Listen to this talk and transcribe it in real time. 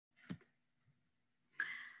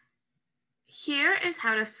here is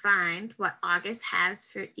how to find what August has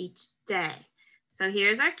for each day. So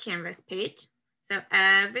here's our Canvas page. So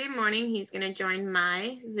every morning he's going to join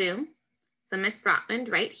my Zoom. So Miss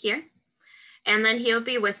Brotland right here. And then he'll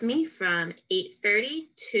be with me from 8:30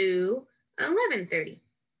 to 11:30.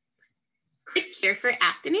 Click here for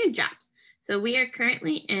afternoon jobs. So we are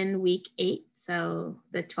currently in week 8, so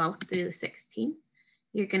the 12th through the 16th.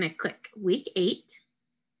 You're going to click week 8.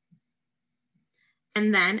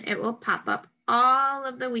 And then it will pop up all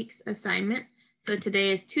of the week's assignment. So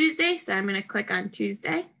today is Tuesday, so I'm going to click on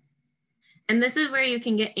Tuesday. And this is where you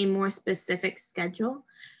can get a more specific schedule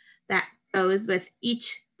that goes with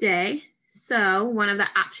each day. So one of the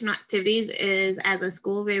optional activities is, as a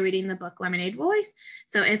school, we're reading the book Lemonade Voice.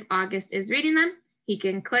 So if August is reading them, he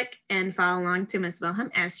can click and follow along to Miss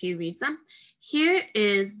Wilhelm as she reads them. Here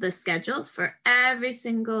is the schedule for every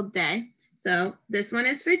single day. So this one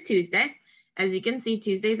is for Tuesday. As you can see,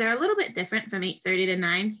 Tuesdays are a little bit different from 8:30 to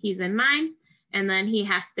 9. He's in mine, and then he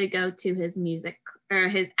has to go to his music or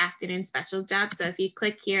his afternoon special job. So if you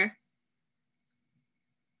click here,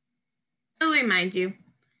 it'll remind you.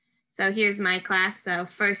 So here's my class. So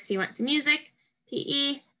first he went to music,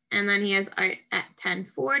 PE, and then he has art at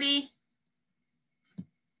 10:40.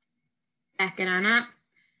 Back it on up.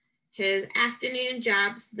 His afternoon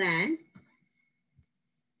jobs then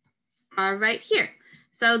are right here.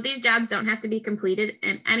 So these jobs don't have to be completed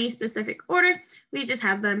in any specific order. We just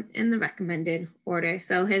have them in the recommended order.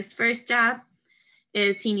 So his first job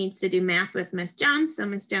is he needs to do math with Miss Jones. So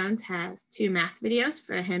Miss Jones has 2 math videos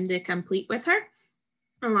for him to complete with her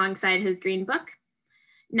alongside his green book.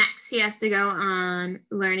 Next, he has to go on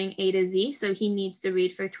learning A to Z. So he needs to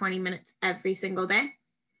read for 20 minutes every single day.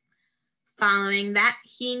 Following that,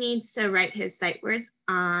 he needs to write his sight words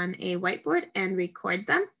on a whiteboard and record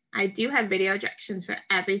them. I do have video directions for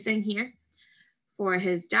everything here for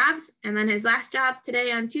his jobs. And then his last job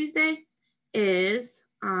today on Tuesday is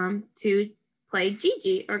to play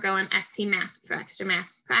Gigi or go on ST Math for extra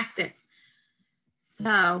math practice.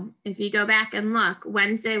 So if you go back and look,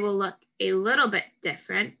 Wednesday will look a little bit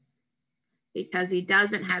different because he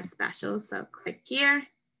doesn't have specials. So click here,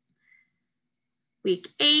 week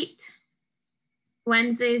 8,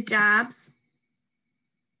 Wednesday's jobs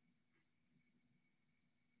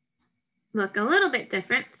look a little bit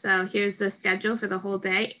different. So here's the schedule for the whole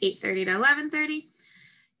day, 8:30 to 11:30.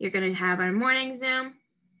 You're going to have our morning Zoom.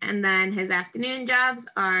 And then his afternoon jobs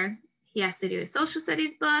are, he has to do a social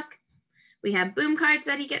studies book. We have boom cards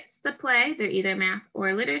that he gets to play. They're either math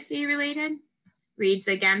or literacy related. Reads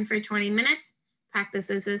again for 20 minutes,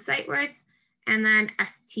 practices his sight words, and then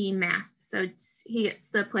ST Math. So he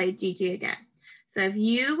gets to play Gigi again. So if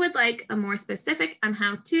you would like a more specific on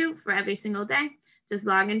how to for every single day, just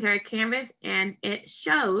log into our Canvas and it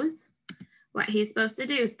shows what he's supposed to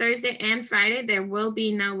do. Thursday and Friday, there will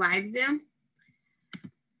be no live Zoom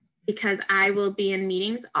because I will be in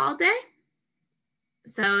meetings all day.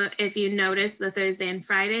 So if you notice, the Thursday and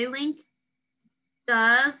Friday link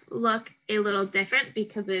does look a little different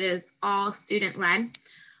because it is all student led.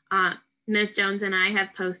 Ms. Jones and I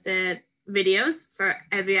have posted videos for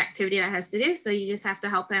every activity that has to do. So you just have to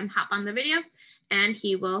help him hop on the video and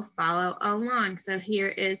he will follow along. So here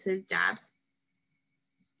is his jobs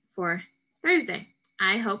for Thursday.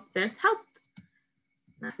 I hope this helped.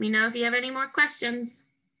 Let me know if you have any more questions.